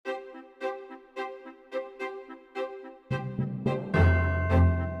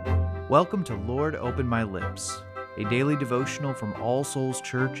Welcome to Lord Open My Lips, a daily devotional from All Souls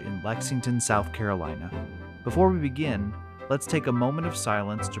Church in Lexington, South Carolina. Before we begin, let's take a moment of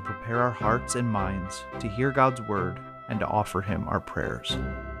silence to prepare our hearts and minds to hear God's Word and to offer Him our prayers.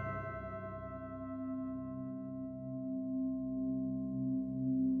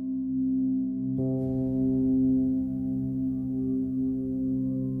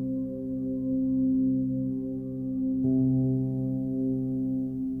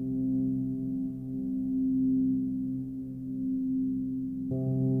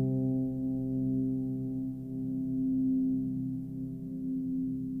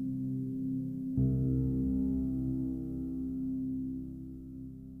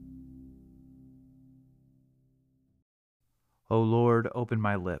 O Lord, open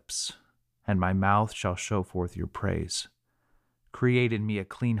my lips, and my mouth shall show forth your praise. Create in me a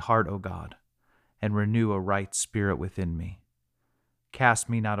clean heart, O God, and renew a right spirit within me. Cast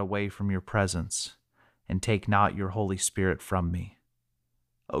me not away from your presence, and take not your Holy Spirit from me.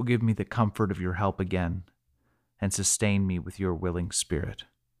 O give me the comfort of your help again, and sustain me with your willing spirit.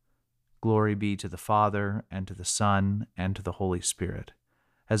 Glory be to the Father, and to the Son, and to the Holy Spirit,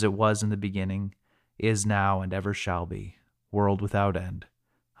 as it was in the beginning, is now, and ever shall be, world without end.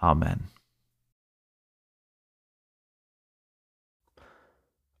 Amen.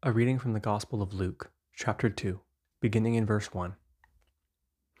 A reading from the Gospel of Luke, chapter 2, beginning in verse 1.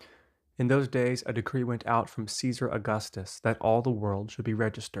 In those days a decree went out from Caesar Augustus that all the world should be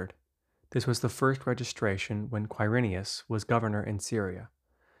registered. This was the first registration when Quirinius was governor in Syria.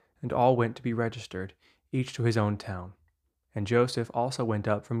 And all went to be registered, each to his own town. And Joseph also went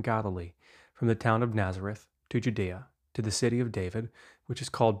up from Galilee, from the town of Nazareth, to Judea, to the city of David, which is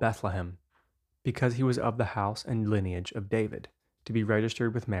called Bethlehem, because he was of the house and lineage of David, to be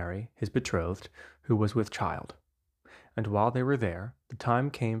registered with Mary, his betrothed, who was with child. And while they were there, the time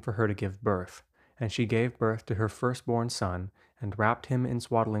came for her to give birth, and she gave birth to her firstborn son, and wrapped him in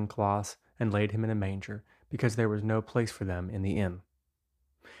swaddling cloths, and laid him in a manger, because there was no place for them in the inn.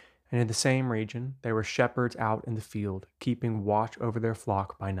 And in the same region there were shepherds out in the field, keeping watch over their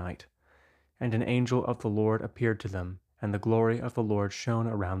flock by night. And an angel of the Lord appeared to them, and the glory of the Lord shone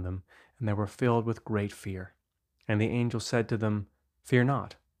around them, and they were filled with great fear. And the angel said to them, Fear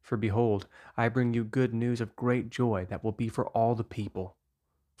not, for behold, I bring you good news of great joy that will be for all the people.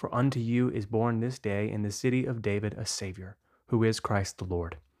 For unto you is born this day in the city of David a Savior, who is Christ the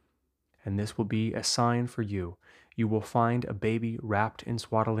Lord. And this will be a sign for you. You will find a baby wrapped in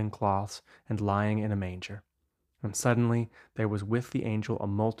swaddling cloths and lying in a manger. And suddenly there was with the angel a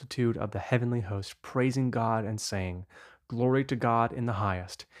multitude of the heavenly host praising God and saying, Glory to God in the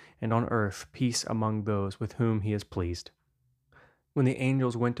highest, and on earth peace among those with whom he is pleased. When the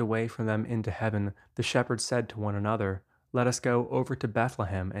angels went away from them into heaven, the shepherds said to one another, Let us go over to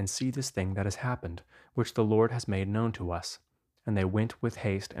Bethlehem and see this thing that has happened, which the Lord has made known to us. And they went with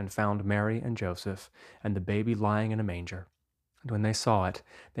haste and found Mary and Joseph, and the baby lying in a manger. And when they saw it,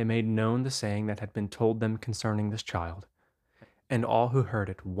 they made known the saying that had been told them concerning this child. And all who heard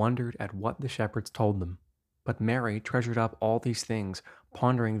it wondered at what the shepherds told them. But Mary treasured up all these things,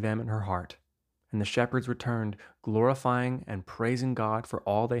 pondering them in her heart. And the shepherds returned, glorifying and praising God for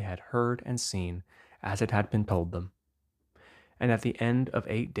all they had heard and seen, as it had been told them. And at the end of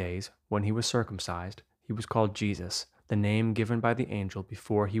 8 days, when he was circumcised, he was called Jesus, the name given by the angel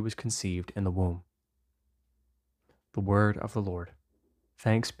before he was conceived in the womb. The word of the Lord.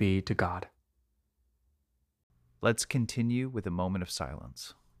 Thanks be to God. Let's continue with a moment of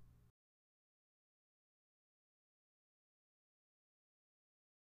silence.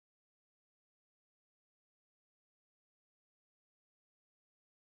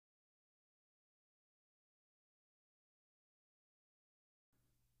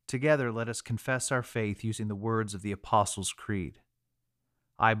 Together, let us confess our faith using the words of the Apostles' Creed.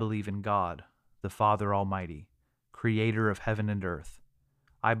 I believe in God, the Father Almighty, creator of heaven and earth.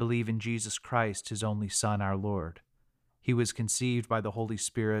 I believe in Jesus Christ, his only Son, our Lord. He was conceived by the Holy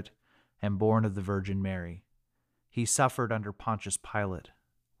Spirit and born of the Virgin Mary. He suffered under Pontius Pilate,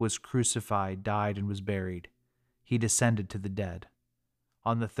 was crucified, died, and was buried. He descended to the dead.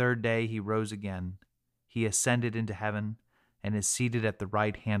 On the third day he rose again. He ascended into heaven and is seated at the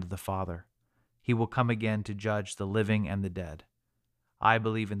right hand of the Father. He will come again to judge the living and the dead. I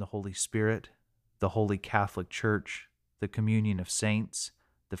believe in the Holy Spirit, the Holy Catholic Church, the communion of saints,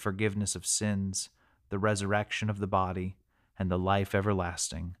 the forgiveness of sins, the resurrection of the body, and the life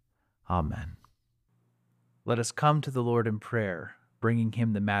everlasting. Amen. Let us come to the Lord in prayer, bringing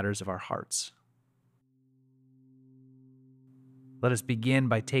him the matters of our hearts. Let us begin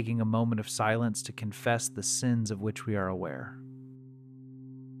by taking a moment of silence to confess the sins of which we are aware.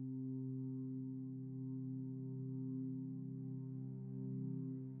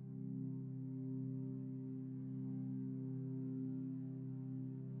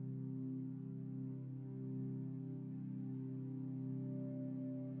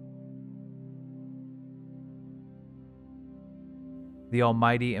 The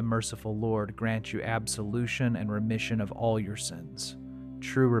Almighty and merciful Lord grant you absolution and remission of all your sins,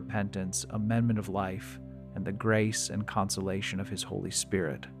 true repentance, amendment of life, and the grace and consolation of his Holy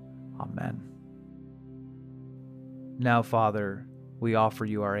Spirit. Amen. Now, Father, we offer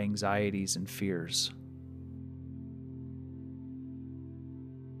you our anxieties and fears.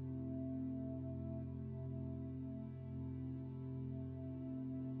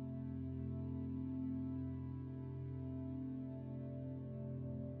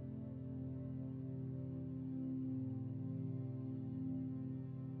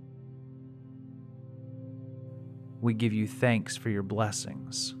 We give you thanks for your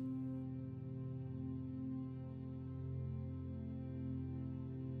blessings.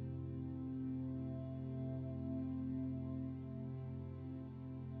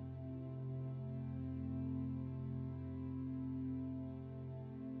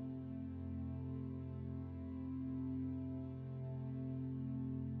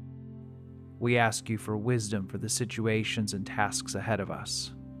 We ask you for wisdom for the situations and tasks ahead of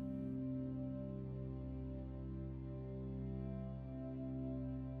us.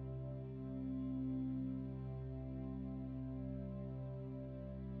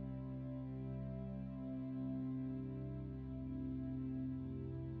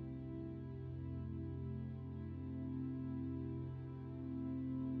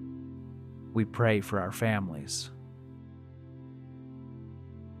 We pray for our families.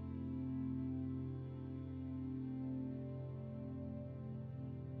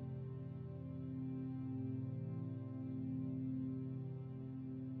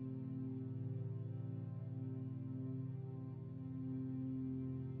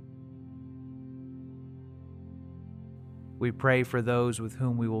 We pray for those with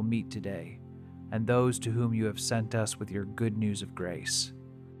whom we will meet today, and those to whom you have sent us with your good news of grace.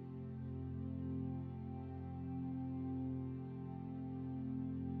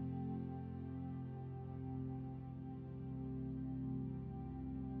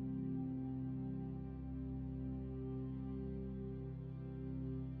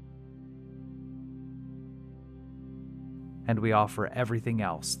 And we offer everything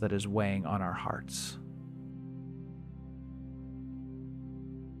else that is weighing on our hearts.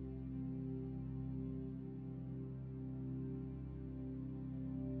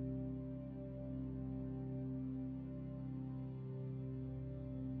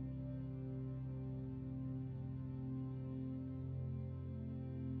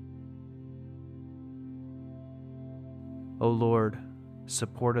 O Lord,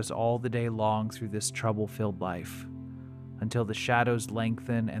 support us all the day long through this trouble-filled life, until the shadows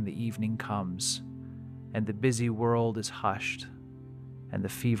lengthen and the evening comes, and the busy world is hushed, and the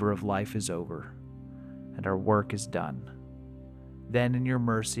fever of life is over, and our work is done. Then in your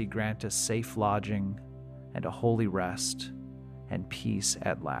mercy grant us safe lodging and a holy rest and peace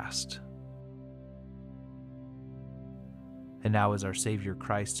at last. And now, as our Savior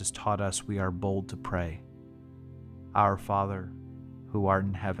Christ has taught us, we are bold to pray. Our Father, who art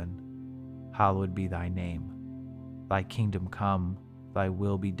in heaven, hallowed be thy name. Thy kingdom come, thy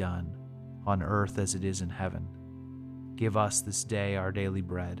will be done, on earth as it is in heaven. Give us this day our daily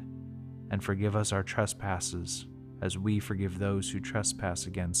bread, and forgive us our trespasses, as we forgive those who trespass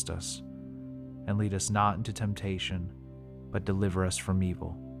against us. And lead us not into temptation, but deliver us from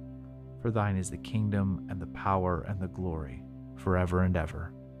evil. For thine is the kingdom, and the power, and the glory, forever and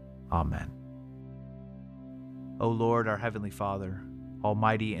ever. Amen. O Lord, our heavenly Father,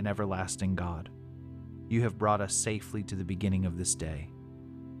 almighty and everlasting God, you have brought us safely to the beginning of this day.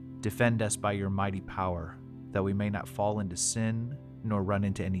 Defend us by your mighty power, that we may not fall into sin, nor run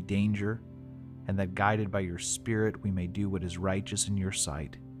into any danger, and that guided by your Spirit we may do what is righteous in your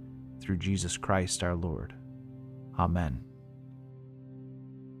sight, through Jesus Christ our Lord. Amen.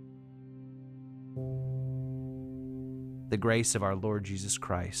 The grace of our Lord Jesus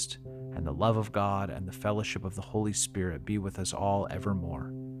Christ, and the love of God, and the fellowship of the Holy Spirit be with us all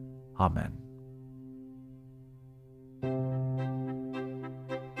evermore. Amen.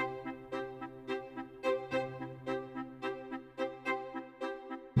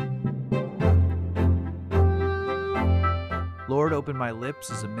 Lord, Open My Lips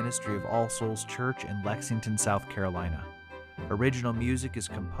is a ministry of All Souls Church in Lexington, South Carolina. Original music is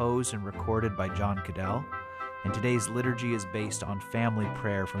composed and recorded by John Cadell, and today's liturgy is based on family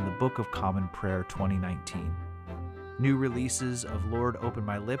prayer from the Book of Common Prayer 2019. New releases of Lord, Open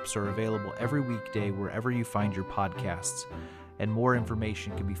My Lips are available every weekday wherever you find your podcasts, and more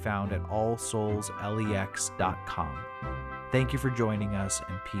information can be found at allsoulslex.com. Thank you for joining us,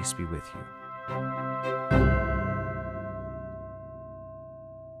 and peace be with you.